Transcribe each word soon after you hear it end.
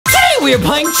we are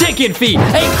playing Chicken Feet,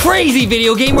 a crazy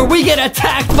video game where we get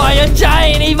attacked by a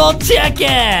giant evil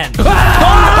chicken.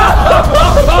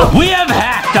 We have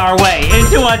hacked our way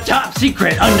into a top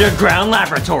secret underground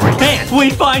laboratory, and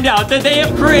we find out that they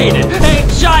have created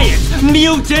a giant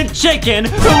mutant chicken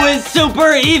who is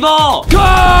super evil.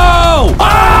 Go!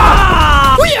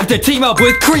 We have to team up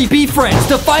with creepy friends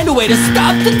to find a way to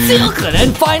stop the chicken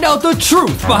and find out the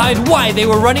truth behind why they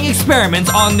were running experiments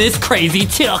on this crazy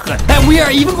chicken. And we are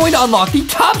even going to unlock the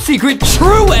top secret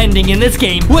true ending in this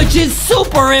game, which is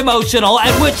super emotional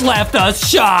and which left us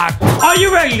shocked. Are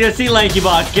you ready to see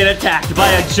LankyBox get attacked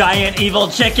by a giant evil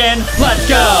chicken? Let's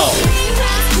go!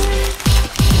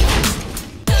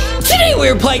 Today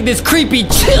we're playing this creepy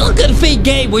Chicken Feet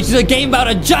game, which is a game about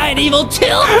a giant evil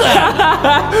chicken.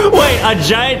 Wait, a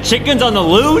giant chicken's on the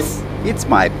loose? It's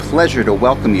my pleasure to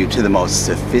welcome you to the most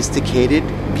sophisticated,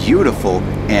 beautiful,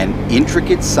 and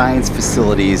intricate science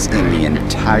facilities in the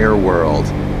entire world.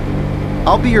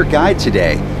 I'll be your guide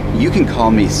today. You can call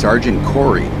me Sergeant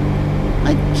Corey.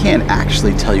 I can't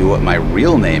actually tell you what my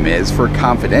real name is for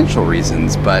confidential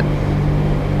reasons, but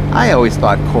I always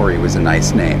thought Corey was a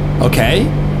nice name. Okay.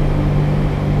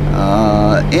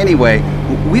 Anyway,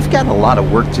 we've got a lot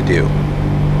of work to do.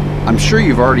 I'm sure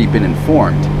you've already been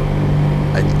informed.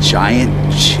 A giant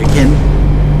chicken?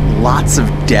 Lots of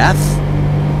death?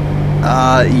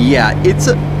 Yeah, it's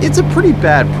a pretty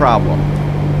bad problem.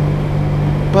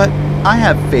 But I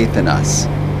have faith in us.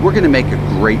 We're gonna make a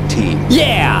great team.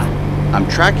 Yeah! I'm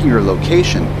tracking your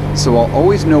location, so I'll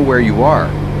always know where you are.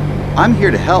 I'm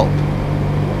here to help.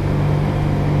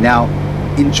 Now,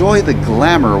 enjoy the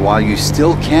glamour while you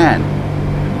still can.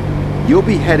 You'll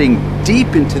be heading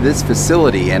deep into this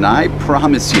facility, and I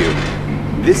promise you,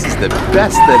 this is the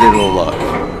best that it'll look.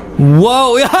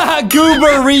 Whoa,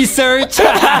 goober research.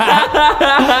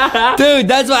 Dude,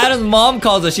 that's what Adam's mom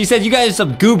calls us. She said you guys are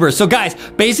some goobers. So guys,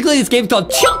 basically this game's called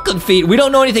Chicken Feet. We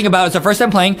don't know anything about it. It's our first time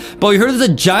playing, but we heard there's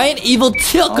a giant evil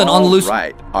chicken on the loose.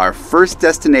 Right, our first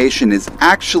destination is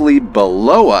actually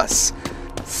below us.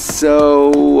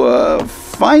 So,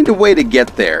 find a way to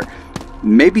get there.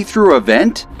 Maybe through a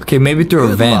vent? Okay, maybe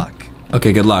through a vent. Luck.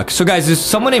 Okay, good luck. So guys, there's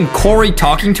someone named Corey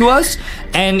talking to us,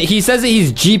 and he says that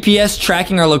he's GPS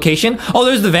tracking our location. Oh,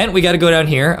 there's the vent. We got to go down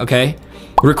here. Okay.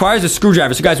 Requires a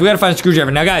screwdriver. So guys, we got to find a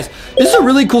screwdriver. Now guys, this is a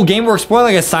really cool game. We're exploring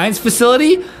like a science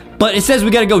facility, but it says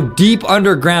we got to go deep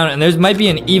underground, and there might be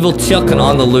an evil chicken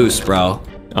on the loose, bro. All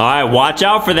right, watch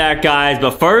out for that, guys.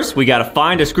 But first, we gotta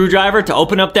find a screwdriver to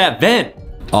open up that vent.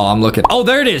 Oh, I'm looking. Oh,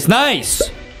 there it is. Nice.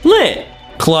 Lit.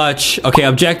 Clutch. Okay,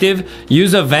 objective.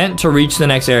 Use a vent to reach the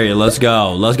next area. Let's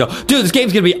go. Let's go. Dude, this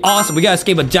game's gonna be awesome. We gotta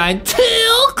escape a giant chicken.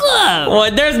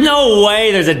 Well, there's no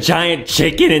way there's a giant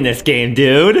chicken in this game,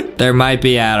 dude. There might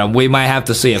be, Adam. We might have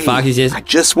to see it. Foxy says. I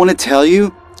just want to tell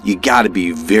you, you gotta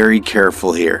be very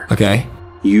careful here. Okay.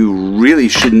 You really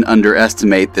shouldn't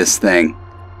underestimate this thing.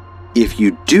 If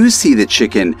you do see the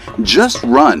chicken, just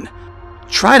run.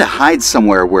 Try to hide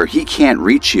somewhere where he can't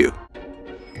reach you.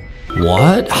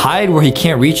 What? Hide where he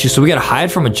can't reach you, so we gotta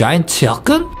hide from a giant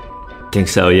chicken? Think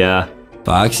so, yeah.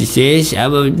 Foxy says, I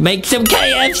will make some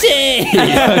KFC!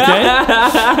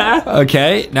 Okay.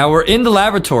 Okay, now we're in the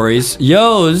laboratories.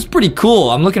 Yo, this is pretty cool.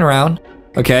 I'm looking around.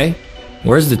 Okay.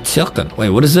 Where's the chicken? Wait,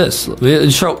 what is this?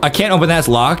 I can't open that, it's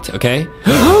locked. Okay.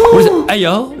 What is it? Hey,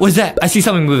 yo, what is that? I see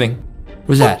something moving.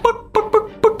 What is that? Look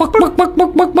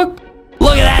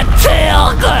at that chicken!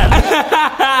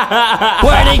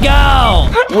 Where'd he go?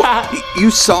 What?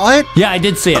 You saw it? Yeah, I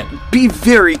did see it. Be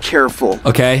very careful.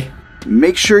 Okay.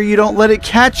 Make sure you don't let it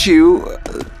catch you.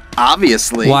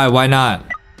 Obviously. Why? Why not?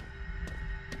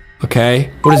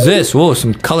 Okay. What is this? Whoa,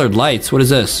 some colored lights. What is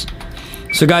this?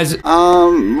 So guys...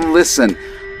 listen.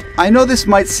 I know this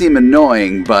might seem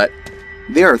annoying, but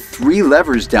there are 3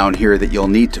 levers down here that you'll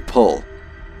need to pull.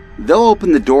 They'll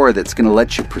open the door that's going to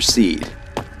let you proceed.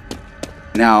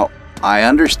 Now, I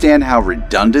understand how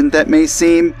redundant that may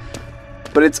seem,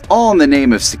 but it's all in the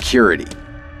name of security.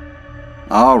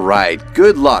 All right,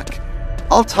 good luck.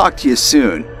 I'll talk to you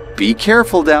soon. Be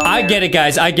careful down there. I get it,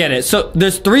 guys. I get it. So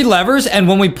there's 3 levers, and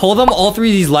when we pull them, all 3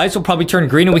 of these lights will probably turn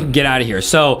green, and we can get out of here.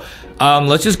 So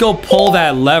let's just go pull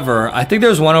that lever. I think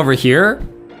there's one over here.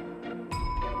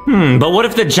 But what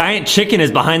if the giant chicken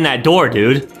is behind that door,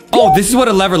 dude? Oh, this is what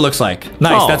a lever looks like.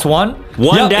 Nice, that's one.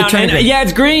 One yep, down, and yeah,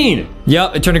 it's green.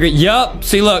 Yep, it turned green. Yep,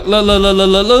 see, look.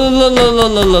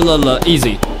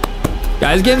 Easy.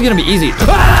 Guys, this game's gonna be easy.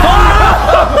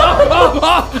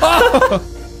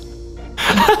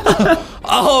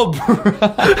 Oh, bro.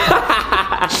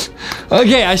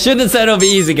 Okay, I shouldn't have said it'll be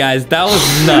easy, guys. That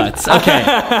was nuts. Okay.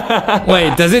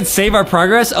 Wait, does it save our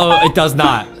progress? Oh, it does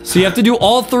not. So you have to do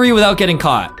all 3 without getting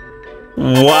caught.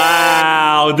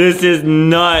 Wow, this is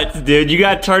nuts, dude. You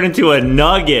got turned into a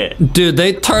nugget. Dude,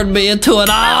 they turned me into an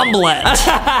omelet.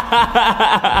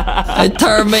 They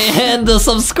turned me into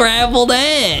some scrambled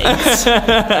eggs.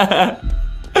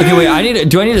 Okay, wait,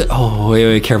 do I need to, oh,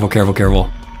 wait, careful.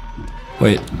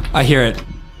 Wait, I hear it.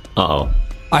 Uh-oh.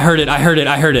 I heard it. I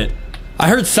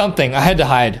heard something. I had to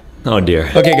hide. Oh,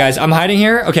 dear. Okay, guys, I'm hiding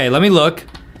here. Okay, let me look.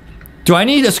 Do I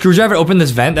need a screwdriver to open this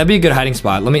vent? That'd be a good hiding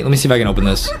spot. Let me see if I can open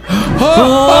this.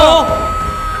 Oh,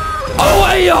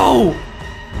 hey, yo!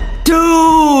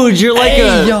 Dude, you're like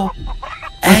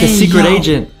a secret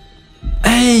agent.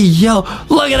 Hey, yo,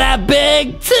 look at that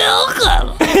big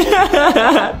tilka.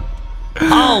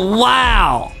 Oh,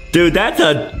 wow. Dude, that's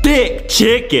a thick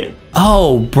chicken.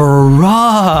 Oh,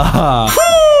 bruh.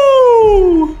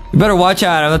 Woo! You better watch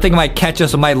out. I think it might catch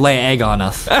us. It might lay an egg on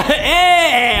us.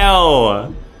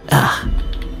 Ew!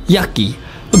 Yucky.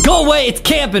 Go away. It's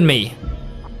camping me.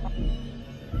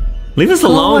 Leave us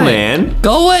alone, man.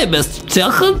 Go away, Mr.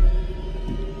 Chicken.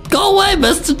 Go away,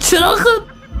 Mr. Chicken.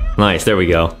 Nice, there we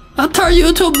go. I'll turn you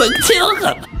into a big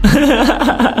chicken.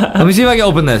 Let me see if I can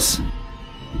open this.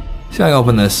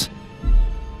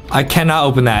 I cannot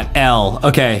open that. L.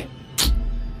 Okay.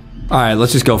 Alright,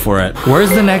 let's just go for it. Where's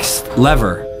the next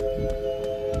lever?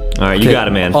 Alright, you got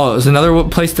it, man. Oh, there's another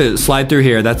place to slide through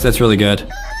here. That's really good.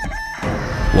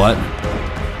 What?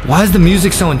 Why is the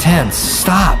music so intense?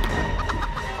 Stop.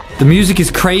 The music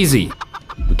is crazy.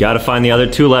 We gotta find the other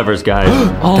two levers, guys.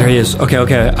 Oh. There he is.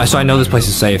 Okay. So I know this place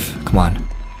is safe. Come on.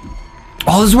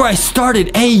 Oh, this is where I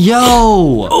started. Hey,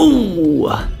 yo!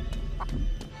 Ooh!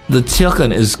 The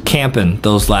chicken is camping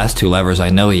those last two levers. I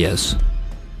know he is.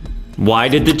 Why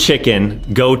did the chicken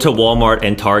go to Walmart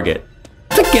and Target?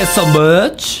 To get some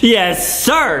merch. Yes,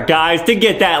 sir, guys. To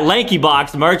get that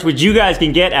LankyBox merch, which you guys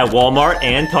can get at Walmart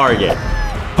and Target.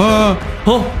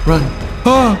 Run.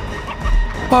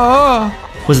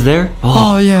 Was there?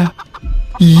 Oh, yeah.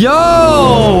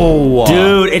 Yo!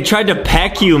 Dude, it tried to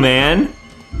peck you, man.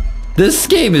 This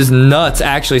game is nuts,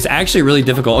 actually. It's actually really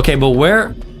difficult. Okay, but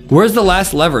where's the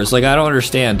last levers? Like, I don't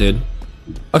understand, dude.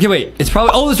 Okay, wait. It's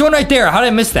probably... Oh, there's one right there. How did I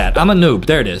miss that? I'm a noob.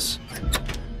 There it is.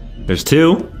 There's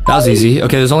two. That was easy.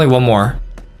 Okay, there's only one more.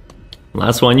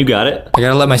 Last one, you got it. I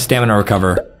gotta let my stamina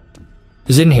recover.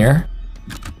 Is it in here?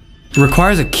 It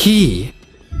requires a key.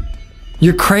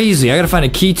 You're crazy. I gotta find a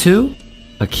key, too?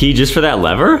 A key just for that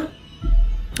lever?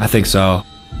 I think so.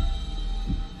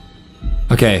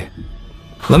 Okay.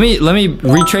 Let me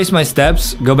retrace my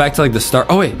steps. Go back to like the start.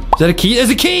 Oh wait, is that a key?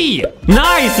 There's a key!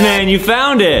 Nice, man, you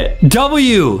found it.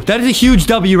 W. That is a huge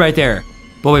W right there.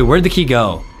 But wait, where'd the key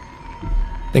go?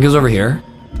 I think it was over here.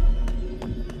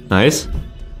 Nice.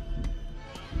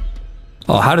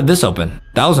 Oh, how did this open?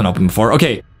 That wasn't open before.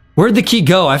 Okay, where'd the key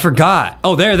go? I forgot.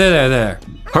 Oh, there.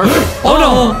 Perfect. Oh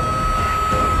no!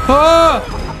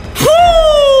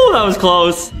 Woo! That was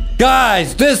close.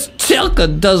 Guys, this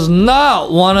chicken does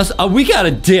not want us. We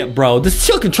gotta dip, bro. This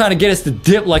chicken trying to get us to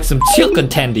dip like some chicken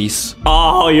tendies.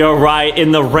 Oh, you're right.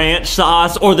 In the ranch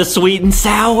sauce or the sweet and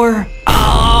sour.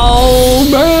 Oh,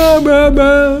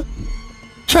 man.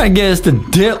 Trying to get us to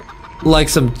dip like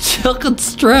some chicken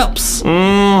strips.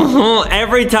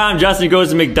 Every time Justin goes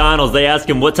to McDonald's, they ask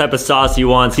him what type of sauce he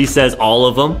wants. He says all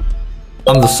of them.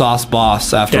 I'm the sauce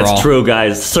boss, after all. That's true,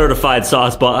 guys. Certified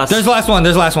sauce boss. There's the last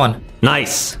one.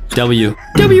 Nice. W.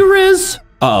 Riz.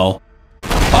 Uh-oh.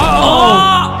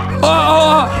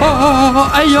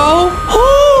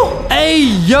 Hey,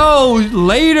 yo.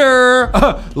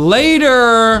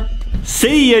 Later.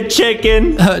 See ya,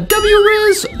 chicken. W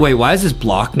Riz. Wait, why is this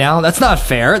blocked now? That's not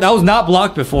fair. That was not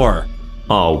blocked before.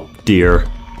 Oh, dear.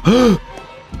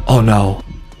 Oh, no.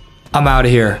 I'm out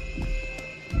of here.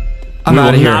 We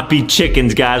will not be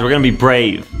chickens, guys. We're gonna be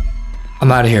brave.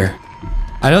 I'm out of here.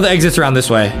 I know the exit's around this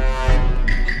way.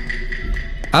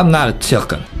 I'm not a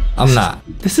chicken. I'm not.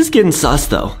 This is getting sus,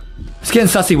 though. It's getting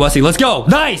sussy-wussy. Let's go.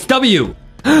 Nice. W.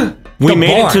 We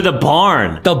made it to the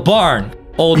barn. The barn.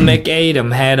 Old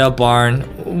McAdam had a barn.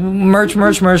 Merch.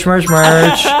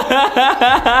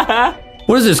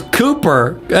 What is this?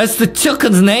 Cooper. That's the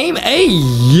chicken's name? Hey,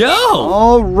 yo.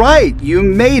 All right, you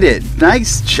made it.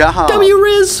 Nice job. W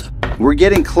Riz. We're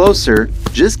getting closer.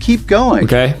 Just keep going.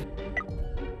 Okay.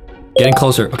 Getting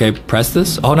closer. Okay, press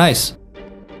this. Oh, nice.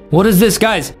 What is this,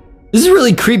 guys? This is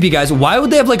really creepy, guys. Why would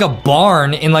they have like a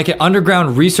barn in like an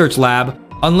underground research lab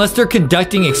unless they're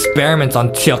conducting experiments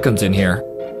on chickens in here?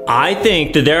 I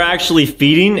think that they're actually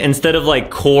feeding, instead of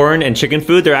like corn and chicken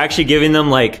food, they're actually giving them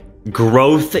like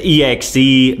growth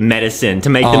EXE medicine to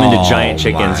make them into giant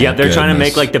chickens. Yep, they're trying to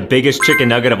make like the biggest chicken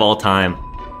nugget of all time.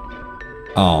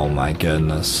 Oh my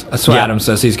goodness. That's what Adam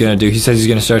says he's gonna do. He says he's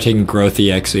gonna start taking growth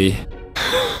EXE.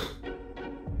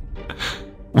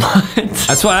 What?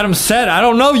 That's what Adam said. I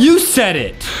don't know. You said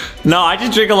it. No, I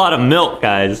just drink a lot of milk,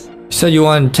 guys. You said you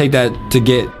wanted to take that to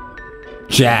get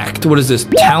jacked. What is this?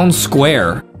 Town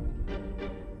Square.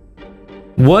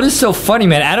 What is so funny,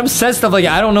 man? Adam says stuff like,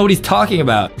 I don't know what he's talking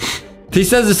about. He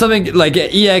says there's something like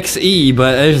EXE,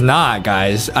 but there's not,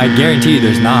 guys. I guarantee you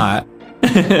there's not.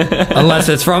 Unless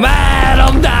it's from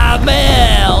Adam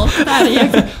Milk.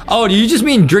 Oh, do you just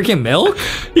mean drinking milk?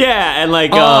 Yeah, and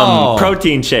like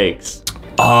protein shakes.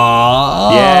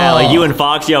 Oh. Yeah, like you and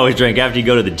Foxy always drink after you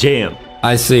go to the gym.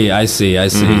 I see.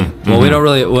 Well, we don't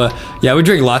really, yeah, we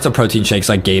drink lots of protein shakes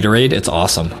like Gatorade. It's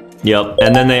awesome. Yep,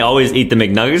 and then they always eat the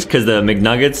McNuggets because the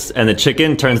McNuggets and the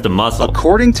chicken turns to muscle.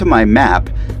 According to my map,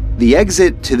 the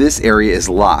exit to this area is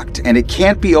locked and it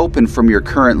can't be opened from your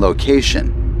current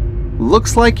location.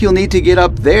 Looks like you'll need to get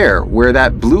up there where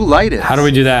that blue light is. How do we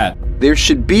do that? There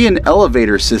should be an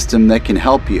elevator system that can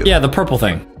help you. Yeah, the purple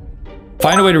thing.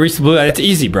 Find a way to reach the blue light. It's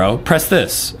easy, bro. Press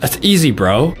this. That's easy,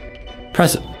 bro.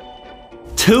 Press it.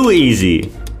 Too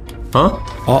easy. Huh?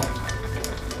 Oh.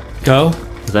 Go.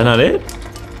 Is that not it?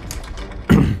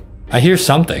 I hear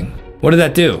something. What did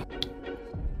that do?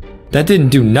 That didn't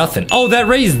do nothing. Oh, that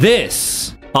raised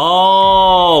this.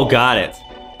 Oh, got it.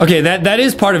 Okay, that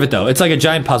is part of it though. It's like a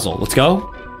giant puzzle. Let's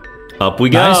go. Up we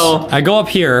Nice. go. I go up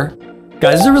here.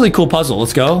 Guys, this is a really cool puzzle.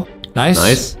 Let's go. Nice.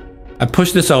 Nice. I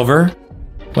push this over.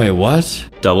 Wait, what?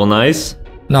 Double nice.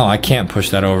 No, I can't push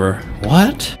that over.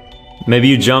 What? Maybe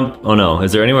you jump. Oh no,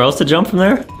 is there anywhere else to jump from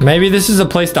there? Maybe this is a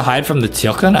place to hide from the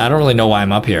Tilken? I don't really know why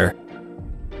I'm up here.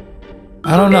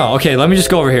 I don't know. Okay, let me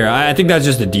just go over here. I think that's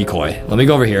just a decoy. Let me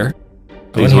go over here.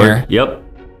 Go in here. Yep.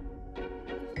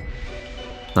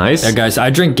 Nice. Yeah, guys, I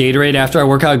drink Gatorade after I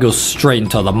work out. It goes straight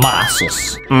into the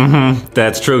muscles.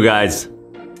 That's true, guys.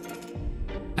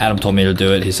 Adam told me to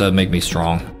do it. He said it'd make me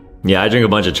strong. Yeah, I drink a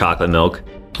bunch of chocolate milk.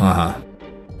 Uh-huh.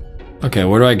 Okay,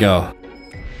 where do I go?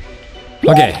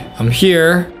 Okay, I'm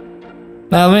here.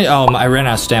 Now let me, I ran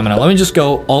out of stamina. Let me just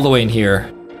go all the way in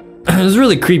here. This is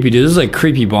really creepy, dude. This is like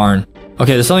creepy barn.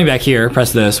 Okay, there's something back here.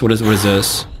 Press this. What is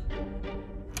this?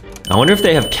 I wonder if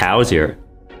they have cows here.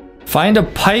 Find a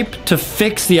pipe to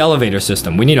fix the elevator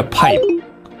system. We need a pipe.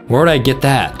 Where would I get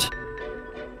that?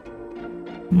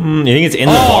 You think it's in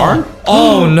the barn?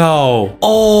 Oh no.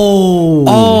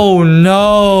 Oh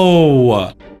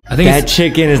no. I think that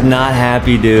chicken is not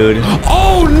happy, dude.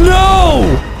 Oh no!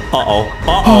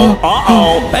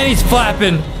 Uh-oh. And he's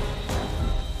flapping.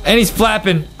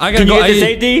 I gotta Can go. you get the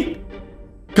safety?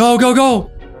 Go.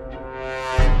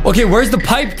 Okay, where's the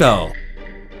pipe though?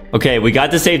 Okay, we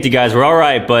got the safety, guys. We're all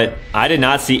right, but I did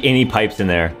not see any pipes in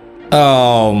there.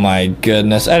 Oh my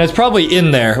goodness. And it's probably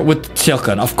in there with the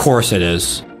Tilken. Of course it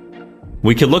is.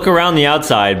 We could look around the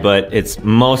outside, but it's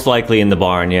most likely in the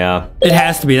barn, yeah. It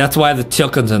has to be. That's why the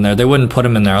Tilken's in there. They wouldn't put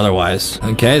him in there otherwise.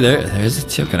 Okay, there's the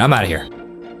Tilken. I'm out of here.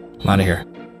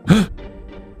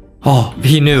 Oh,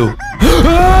 he knew.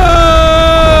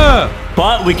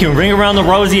 But we can ring around the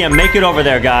Rosie and make it over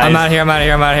there, guys. I'm out of here.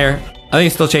 I think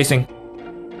he's still chasing.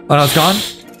 Oh no, it's gone?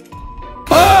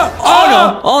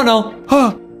 Oh no.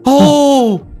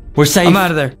 Oh, we're safe. I'm out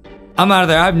of there.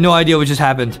 I have no idea what just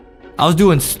happened. I was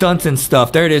doing stunts and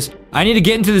stuff. There it is. I need to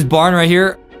get into this barn right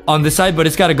here on this side, but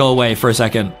it's got to go away for a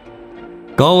second.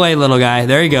 Go away, little guy.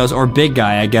 There he goes. Or big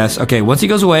guy, I guess. Okay, once he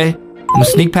goes away, I'm going to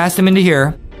sneak past him into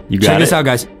here. You got it. Check this out,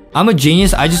 guys. I'm a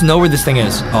genius. I just know where this thing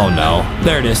is. Oh, no.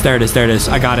 There it is.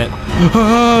 I got it.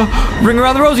 Ring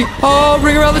around the Rosie. Oh,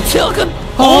 ring around the Tilken.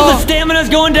 Oh, the stamina's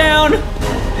going down.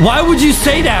 Why would you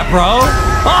say that, bro?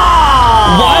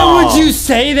 Why would you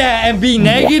say that and be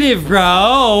negative,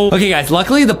 bro? Okay, guys,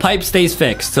 luckily the pipe stays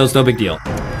fixed, so it's no big deal.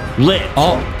 Lit.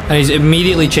 Oh, and he's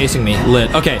immediately chasing me.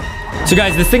 Lit. Okay, so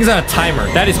guys, this thing's on a timer.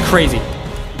 That is crazy.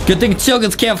 Good thing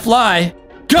Tilkens can't fly.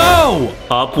 Go!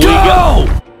 Up we go!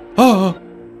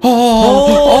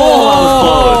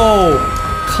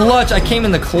 Clutch. I came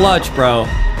in the clutch, bro.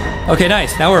 Okay,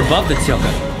 nice. Now we're above the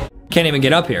Tilken. Can't even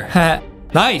get up here.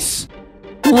 Nice.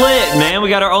 Lit, man. We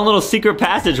got our own little secret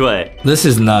passageway. This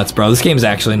is nuts, bro. This game's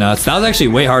actually nuts. That was actually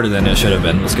way harder than it should have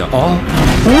been. Let's go. Oh.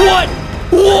 What?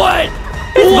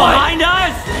 It's behind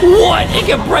us. What? It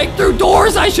can break through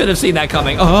doors. I should have seen that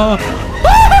coming. Whoa,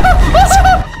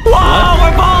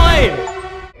 we're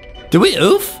falling. Did we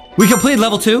oof? We completed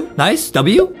level 2. Nice.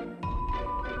 W.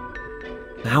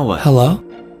 Now what? Hello?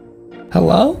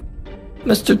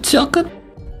 Mr. Tilken?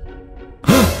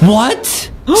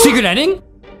 What? Secret ending?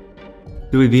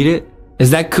 Did we beat it? Is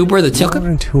that Cooper the Tilken? You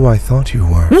aren't who I thought you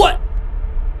were. What?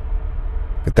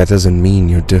 But that doesn't mean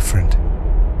you're different.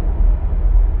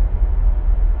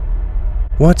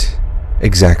 What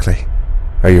exactly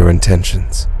are your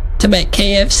intentions? To make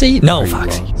KFC? No, Are you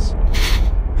Foxy. lost?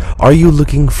 Are you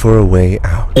looking for a way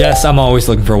out? Yes, I'm always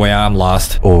looking for a way out. I'm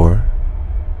lost. Or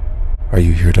are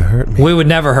you here to hurt me? We would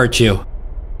never hurt you.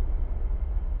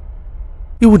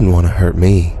 You wouldn't want to hurt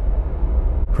me,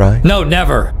 right? No,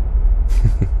 never.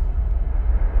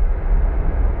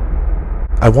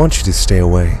 I want you to stay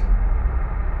away.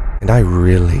 And I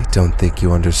really don't think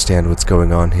you understand what's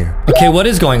going on here. Okay, what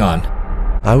is going on?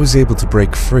 I was able to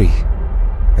break free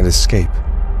and escape.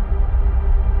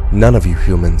 None of you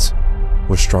humans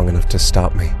were strong enough to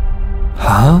stop me.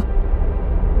 Huh?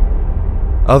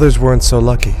 Others weren't so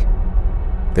lucky.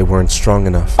 They weren't strong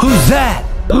enough. Who's that?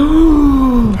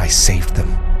 I saved them.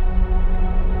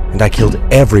 And I killed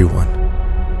everyone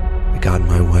that got in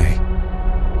my way.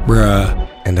 Bruh.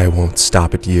 And I won't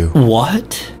stop at you.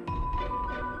 What?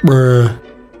 Bruh.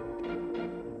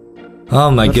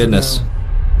 Oh my goodness.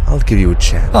 I'll give you a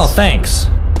chance. Oh, thanks.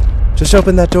 Just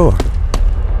open that door,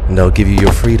 and I'll give you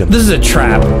your freedom. This is a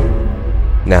trap.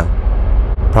 Now,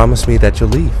 promise me that you'll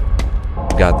leave.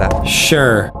 You got that?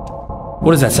 Sure.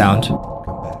 What does that sound?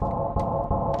 Come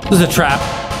back. This is a trap.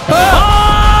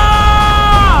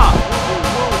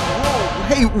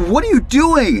 Hey, what are you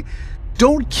doing?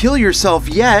 Don't kill yourself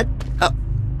yet.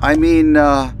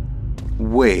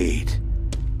 Wait.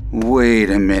 Wait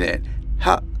a minute.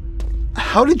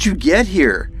 How did you get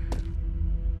here?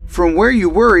 From where you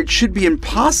were, it should be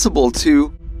impossible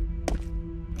to...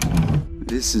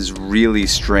 This is really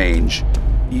strange.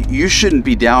 You shouldn't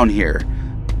be down here.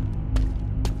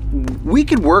 We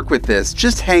could work with this.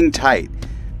 Just hang tight.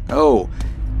 Oh,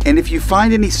 and if you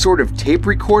find any sort of tape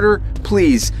recorder,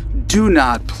 please do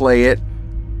not play it.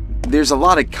 There's a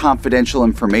lot of confidential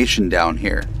information down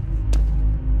here.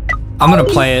 I'm gonna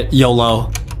play it,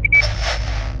 YOLO.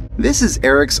 This is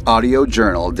Eric's audio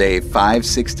journal, day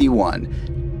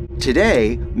 561.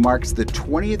 Today marks the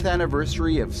 20th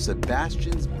anniversary of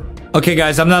Sebastian's birth. Okay,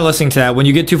 guys, I'm not listening to that. When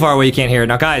you get too far away, you can't hear it.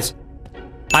 Now, guys,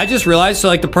 I just realized, so,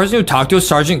 like, the person who talked to us,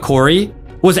 Sergeant Corey,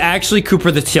 was actually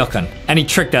Cooper the Tilken, and he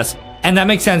tricked us. And that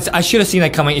makes sense. I should have seen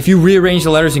that coming. If you rearrange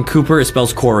the letters in Cooper, it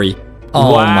spells Corey.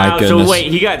 Oh, wow, my goodness. So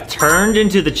wait, he got turned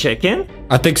into the chicken?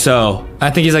 I think so.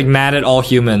 I think he's, like, mad at all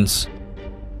humans.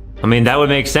 I mean, that would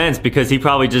make sense because he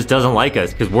probably just doesn't like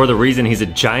us because we're the reason he's a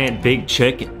giant big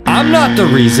chicken. I'm not the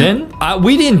reason.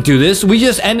 We didn't do this. We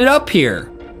just ended up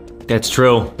here. That's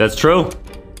true. That's true.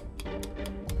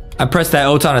 I pressed that.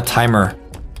 Oh, it's on a timer.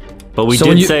 But we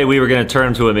did say we were going to turn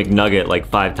him to a McNugget like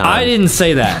 5 times. I didn't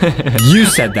say that. You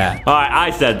said that. All right,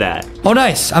 I said that. Oh,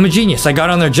 nice. I'm a genius. I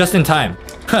got on there just in time.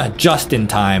 Just in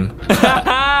time.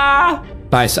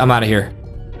 Nice. I'm out of here.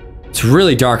 It's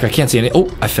really dark. I can't see any. Oh,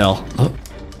 I fell.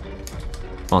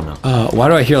 Oh, no. Why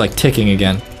do I hear like ticking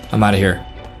again? I'm out of here.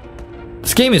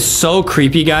 This game is so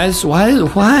creepy, guys. Why?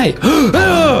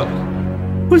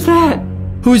 Who's that?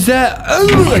 Who's that?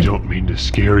 I don't mean to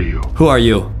scare you. Who are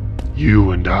you?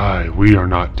 You and I, we are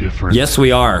not different. Yes,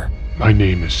 we are. My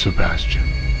name is Sebastian.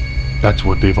 That's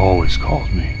what they've always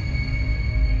called me.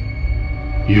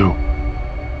 You.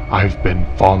 I've been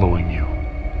following you.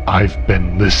 I've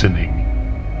been listening.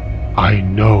 I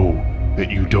know that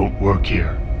you don't work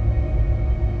here.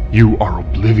 You are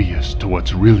oblivious to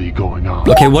what's really going on.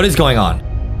 Okay, what is going on?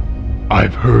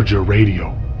 I've heard your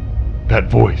radio. That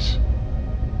voice.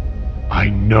 I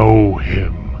know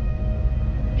him.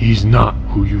 He's not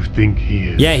who you think he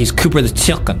is. Yeah, he's Cooper the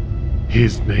Tilken.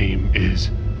 His name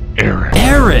is Eric.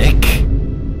 Eric!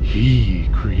 He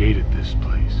created this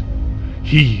place.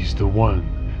 He's the one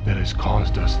that has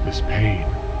caused us this pain.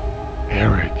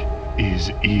 Eric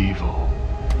is evil.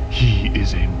 He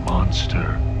is a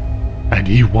monster. And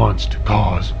he wants to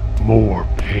cause more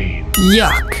pain.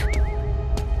 Yuck.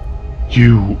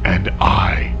 You and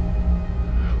I,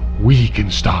 we can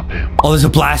stop him. Oh, there's a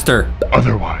blaster.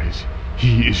 Otherwise,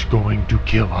 he is going to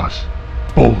kill us.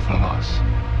 Both of us.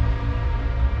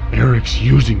 Eric's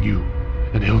using you,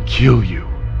 and he'll kill you.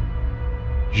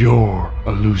 You're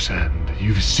a loose end.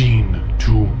 You've seen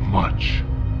too much.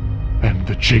 And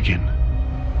the chicken.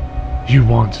 He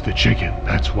wants the chicken.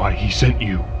 That's why he sent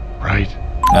you, right?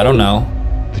 I don't know.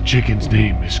 The chicken's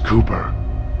name is Cooper.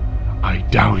 I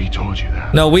doubt he told you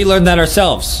that. No, we learned that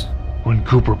ourselves. When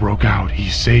Cooper broke out, he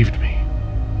saved me.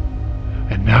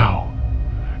 And now,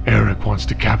 Eric wants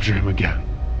to capture him again.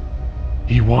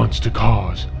 He wants to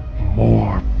cause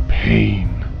more pain.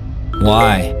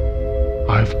 Why?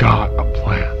 I've got a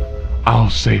plan. I'll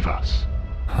save us.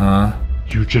 Huh?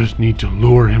 You just need to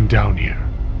lure him down here.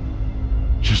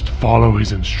 Just follow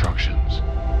his instructions.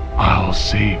 I'll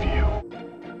save you.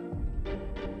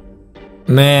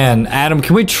 Man, Adam,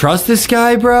 can we trust this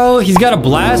guy, bro? He's got a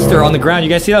blaster on the ground. You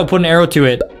guys see that? I'll put an arrow to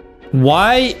it.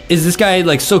 Why is this guy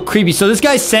like so creepy? So this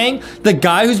guy's saying the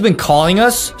guy who's been calling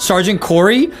us, Sergeant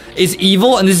Corey, is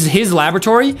evil and this is his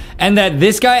laboratory, and that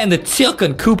this guy and the Tilk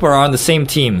and Cooper are on the same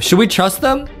team. Should we trust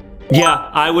them? Yeah,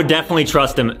 I would definitely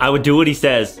trust him. I would do what he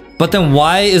says. But then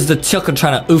why is the Tilk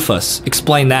trying to oof us?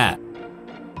 Explain that.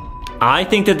 I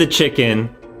think that the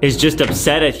chicken is just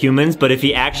upset at humans, but if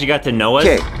he actually got to know us...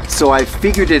 Okay, so I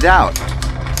figured it out.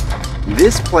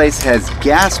 This place has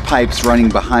gas pipes running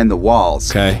behind the walls.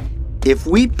 Okay. If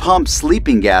we pump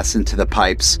sleeping gas into the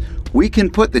pipes, we can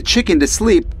put the chicken to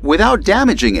sleep without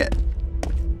damaging it.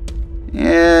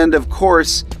 And of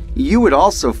course, you would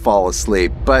also fall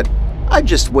asleep, but I'd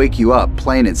just wake you up,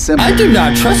 plain and simple. I do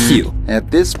not trust you.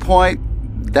 At this point,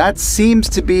 that seems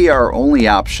to be our only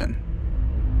option.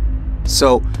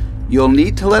 So, you'll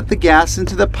need to let the gas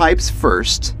into the pipes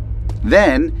first,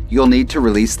 then you'll need to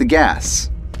release the gas.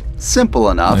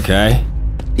 Simple enough. Okay.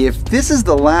 If this is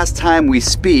the last time we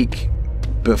speak,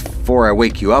 before I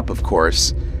wake you up, of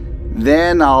course,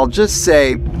 then I'll just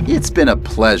say, it's been a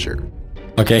pleasure.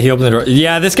 Okay, he opened the door.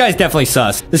 Yeah, this guy's definitely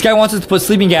sus. This guy wants us to put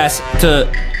sleeping gas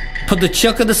to put the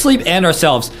Chilka to sleep and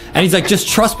ourselves. And he's like, just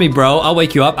trust me, bro. I'll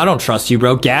wake you up. I don't trust you,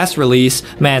 bro. Gas release.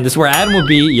 Man, this is where Adam would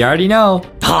be. You already know.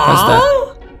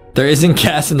 Huh? There isn't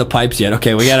gas in the pipes yet.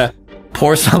 Okay, we gotta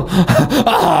pour some.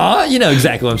 You know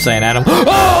exactly what I'm saying, Adam.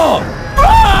 Oh!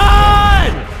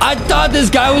 Run! I thought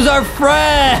this guy was our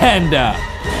friend.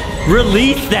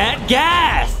 Release that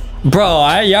gas!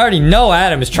 Bro, you already know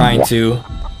Adam is trying to.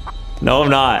 No, I'm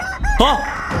not.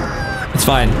 Oh! It's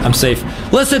fine. I'm safe.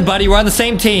 Listen, buddy, we're on the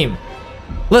same team.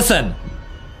 Listen.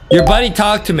 Your buddy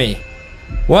talked to me.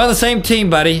 We're on the same team,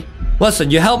 buddy.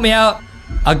 Listen, you help me out,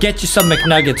 I'll get you some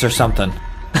McNuggets or something.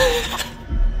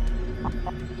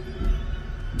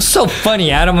 So funny,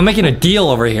 Adam. I'm making a deal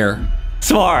over here.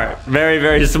 Smart. Very,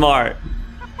 very smart.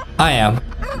 I am.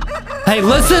 Hey,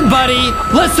 listen, buddy.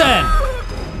 Listen.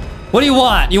 What do you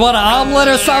want? You want an omelet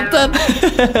or something?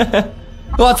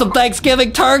 You want some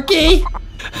Thanksgiving turkey?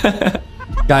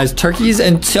 Guys, turkeys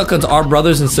and chickens are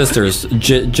brothers and sisters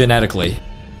genetically.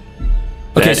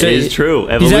 Okay, that so is true.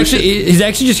 Evolution. He's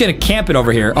actually just gonna camp it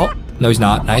over here. Oh, no, he's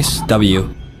not. Nice.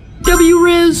 W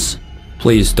Riz.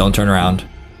 Please don't turn around.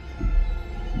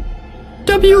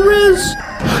 W Riz.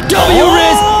 W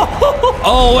Riz.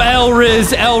 Oh, L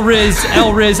Riz. L Riz.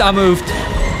 L Riz. I moved.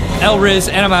 L Riz,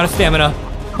 and I'm out of stamina.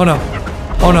 Oh no.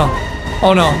 Oh no.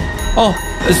 Oh no. Oh,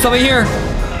 there's somebody here.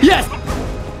 Yes.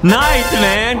 Nice,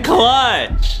 man.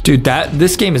 Clutch. Dude,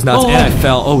 this game is nuts. Oh. And I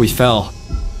fell. Oh, we fell.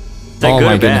 Is that Oh good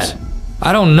my or goodness. bad?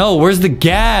 I don't know. Where's the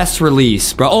gas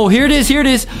release, bro? Oh, here it is. Here it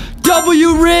is.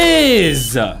 W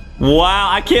Riz. Wow,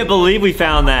 I can't believe we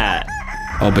found that.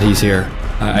 Oh, but he's here.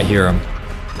 I hear him.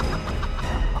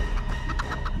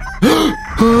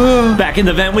 Back in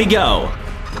the vent we go.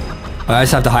 I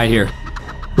just have to hide here.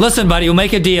 Listen, buddy, we'll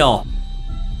make a deal.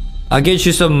 I'll get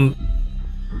you some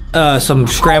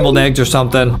scrambled eggs or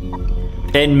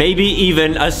something. And maybe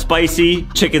even a spicy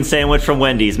chicken sandwich from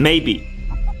Wendy's. Maybe.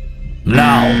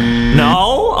 No.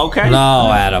 No? Okay.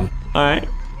 No, Adam. All right.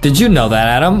 Did you know that,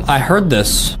 Adam? I heard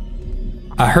this.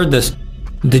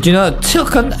 Did you know that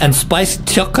chicken and spiced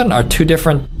chicken are two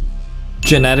different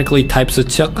genetically types of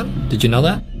chicken? Did you know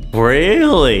that?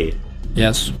 Really?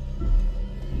 Yes.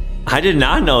 I did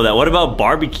not know that. What about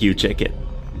barbecue chicken?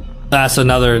 That's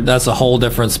a whole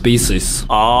different species.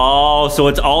 Oh, so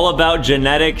it's all about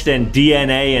genetics and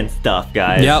DNA and stuff,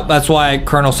 guys. Yep, that's why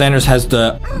Colonel Sanders has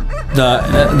the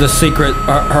secret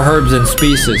herbs and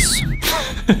species.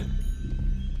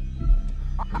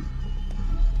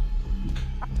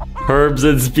 Herbs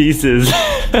and species.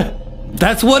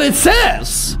 That's what it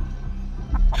says.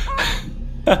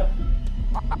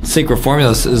 Secret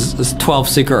formula is 12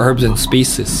 secret herbs and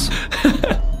species.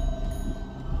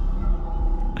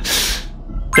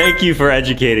 Thank you for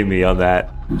educating me on that.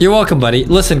 You're welcome, buddy.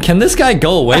 Listen, can this guy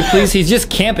go away, please? He's just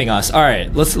camping us. All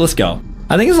right, let's go.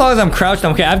 I think as long as I'm crouched,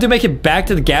 I'm okay. I have to make it back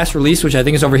to the gas release, which I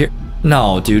think is over here.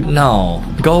 No, dude, no.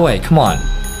 Go away. Come on.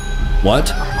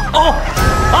 What? Oh!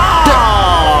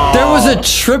 There was a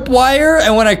tripwire,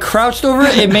 and when I crouched over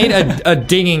it, it made a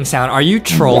dinging sound. Are you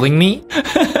trolling me?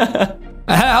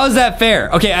 How is that fair?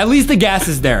 Okay, at least the gas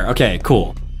is there. Okay,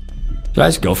 cool. Should I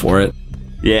just go for it?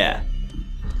 Yeah.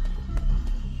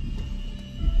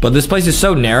 But this place is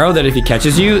so narrow that if he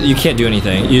catches you, you can't do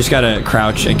anything. You just gotta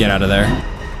crouch and get out of there.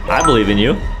 I believe in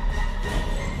you.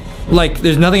 Like,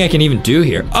 there's nothing I can even do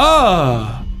here.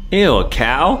 Oh! Ew, a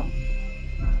cow?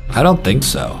 I don't think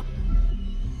so.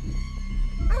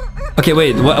 Okay,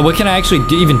 wait, what can I actually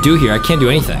even do here? I can't do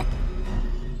anything.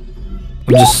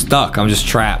 I'm just stuck. I'm just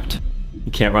trapped.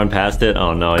 You can't run past it?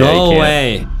 Oh, no. Go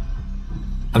away.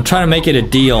 I'm trying to make it a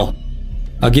deal.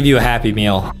 I'll give you a Happy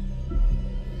Meal.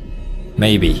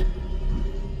 Maybe.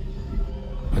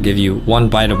 I'll give you one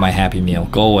bite of my Happy Meal.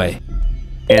 Go away.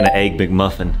 And an egg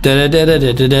McMuffin.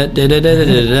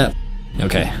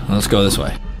 Okay, let's go this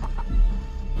way.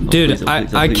 Dude,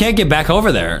 I can't get back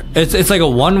over there. It's like a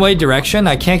one-way direction.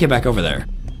 I can't get back over there.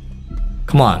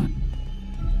 Come on.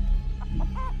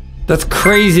 That's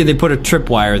crazy they put a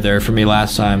tripwire there for me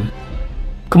last time.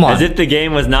 Come on. As if the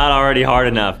game was not already hard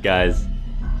enough, guys.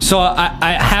 So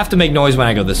I have to make noise when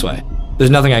I go this way.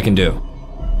 There's nothing I can do.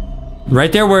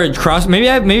 Right there where it crossed. Maybe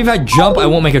if I jump, I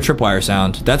won't make a tripwire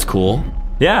sound. That's cool.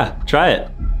 Yeah, try it.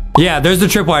 Yeah, there's the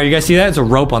tripwire. You guys see that? It's a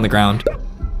rope on the ground.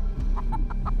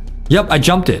 Yep, I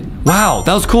jumped it. Wow,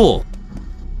 that was cool.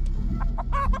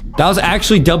 That was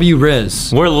actually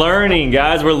W-Riz. We're learning,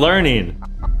 guys. We're learning.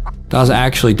 That was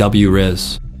actually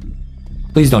W-Riz.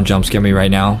 Please don't jump scare me right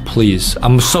now. Please.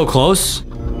 I'm so close.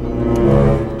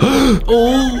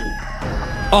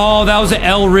 Oh, that was an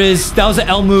L-Riz. That was an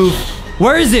L move.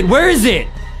 Where is it? Where is it?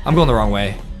 I'm going the wrong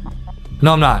way.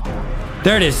 No, I'm not.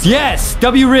 There it is. Yes,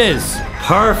 W-Riz.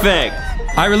 Perfect.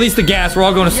 I released the gas. We're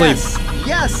all going to sleep.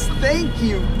 Yes, thank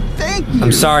you. Thank you.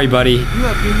 I'm sorry, buddy. You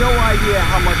have no idea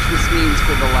how much this means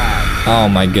for the lab. Oh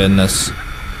my goodness.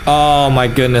 Oh my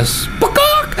goodness.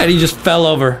 And he just fell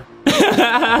over.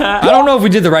 I don't know if we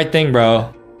did the right thing,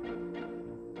 bro.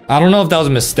 I don't know if that was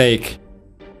a mistake.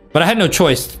 But I had no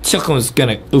choice. Chicken was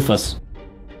gonna oof us.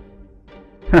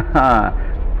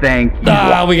 Thank you.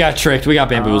 Ah, we got tricked. We got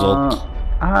bamboozled.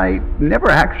 I never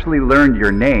actually learned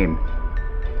your name.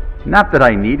 Not that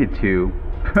I needed to,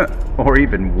 or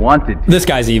even wanted to. This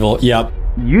guy's evil. Yep.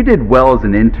 You did well as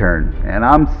an intern, and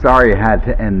I'm sorry it had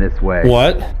to end this way.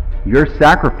 What? Your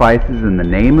sacrifices in the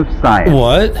name of science.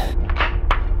 What?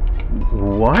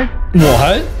 What?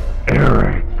 What?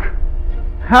 Eric.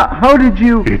 How did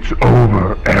you... It's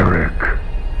over, Eric.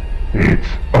 It's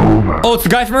over. Oh, it's the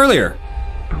guy from earlier.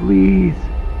 Please,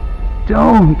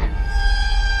 don't.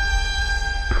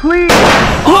 Please.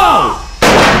 Whoa!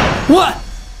 What?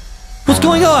 What's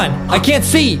going on? I can't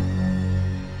see.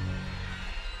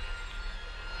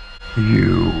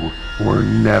 You were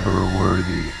never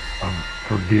worthy of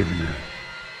forgiveness.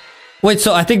 Wait,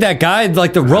 so I think that guy,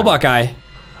 like the robot guy,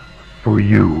 For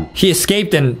you, he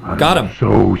escaped and got him. I'm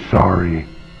so sorry.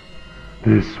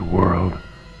 This world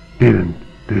didn't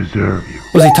deserve you.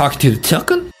 Was he talking to the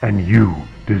chicken? And you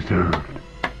deserved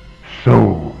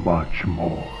so much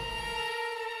more.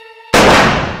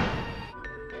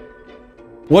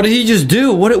 What did he just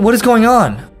do? What is going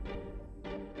on?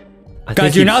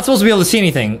 Guys, you're not supposed to be able to see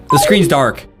anything. The screen's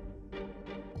dark.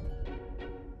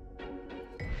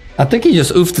 I think he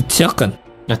just oofed the chicken.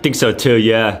 I think so too,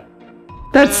 yeah.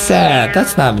 That's sad.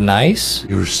 That's not nice.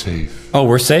 You're safe. Oh,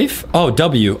 we're safe? Oh,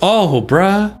 W. Oh,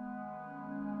 bruh.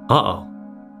 Uh-oh.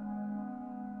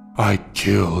 I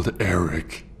killed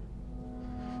Eric.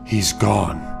 He's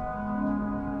gone.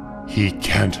 He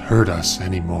can't hurt us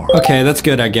anymore. Okay, that's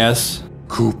good, I guess.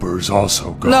 Cooper's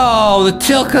also gone. No, the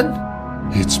chicken.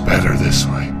 It's better this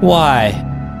way. Why?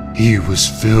 He was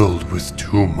filled with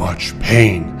too much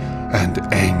pain and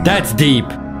anger. That's deep.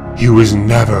 He was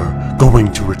never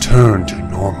going to return to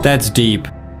normal. That's deep.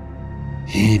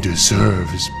 He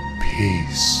deserves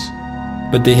peace.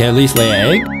 But did he at least lay an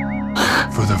egg?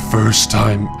 For the first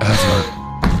time ever,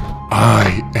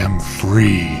 I am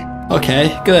free.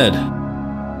 Okay, good.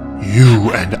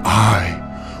 You and I,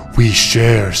 we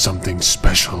share something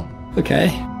special. Okay.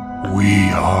 We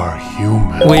are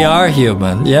human. We are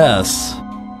human, yes.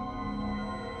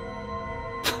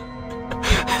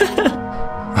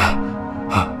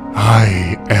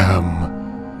 I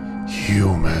am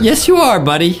human. Yes, you are,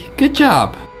 buddy. Good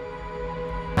job.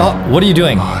 Oh, what are you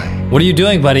doing? What are you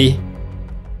doing, buddy?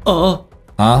 Huh?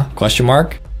 Question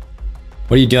mark?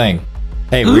 What are you doing?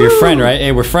 Hey, we're your friend, right?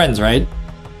 Hey, we're friends, right?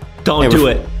 Don't Hey, do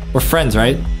we're- it. We're friends,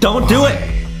 right? Don't do it.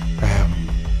 I am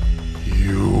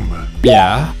human.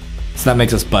 Yeah. So that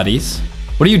makes us buddies.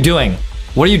 What are you doing?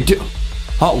 What are you do?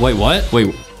 Oh, wait, what?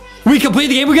 Wait. We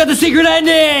completed the game. We got the secret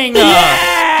ending!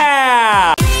 Yeah!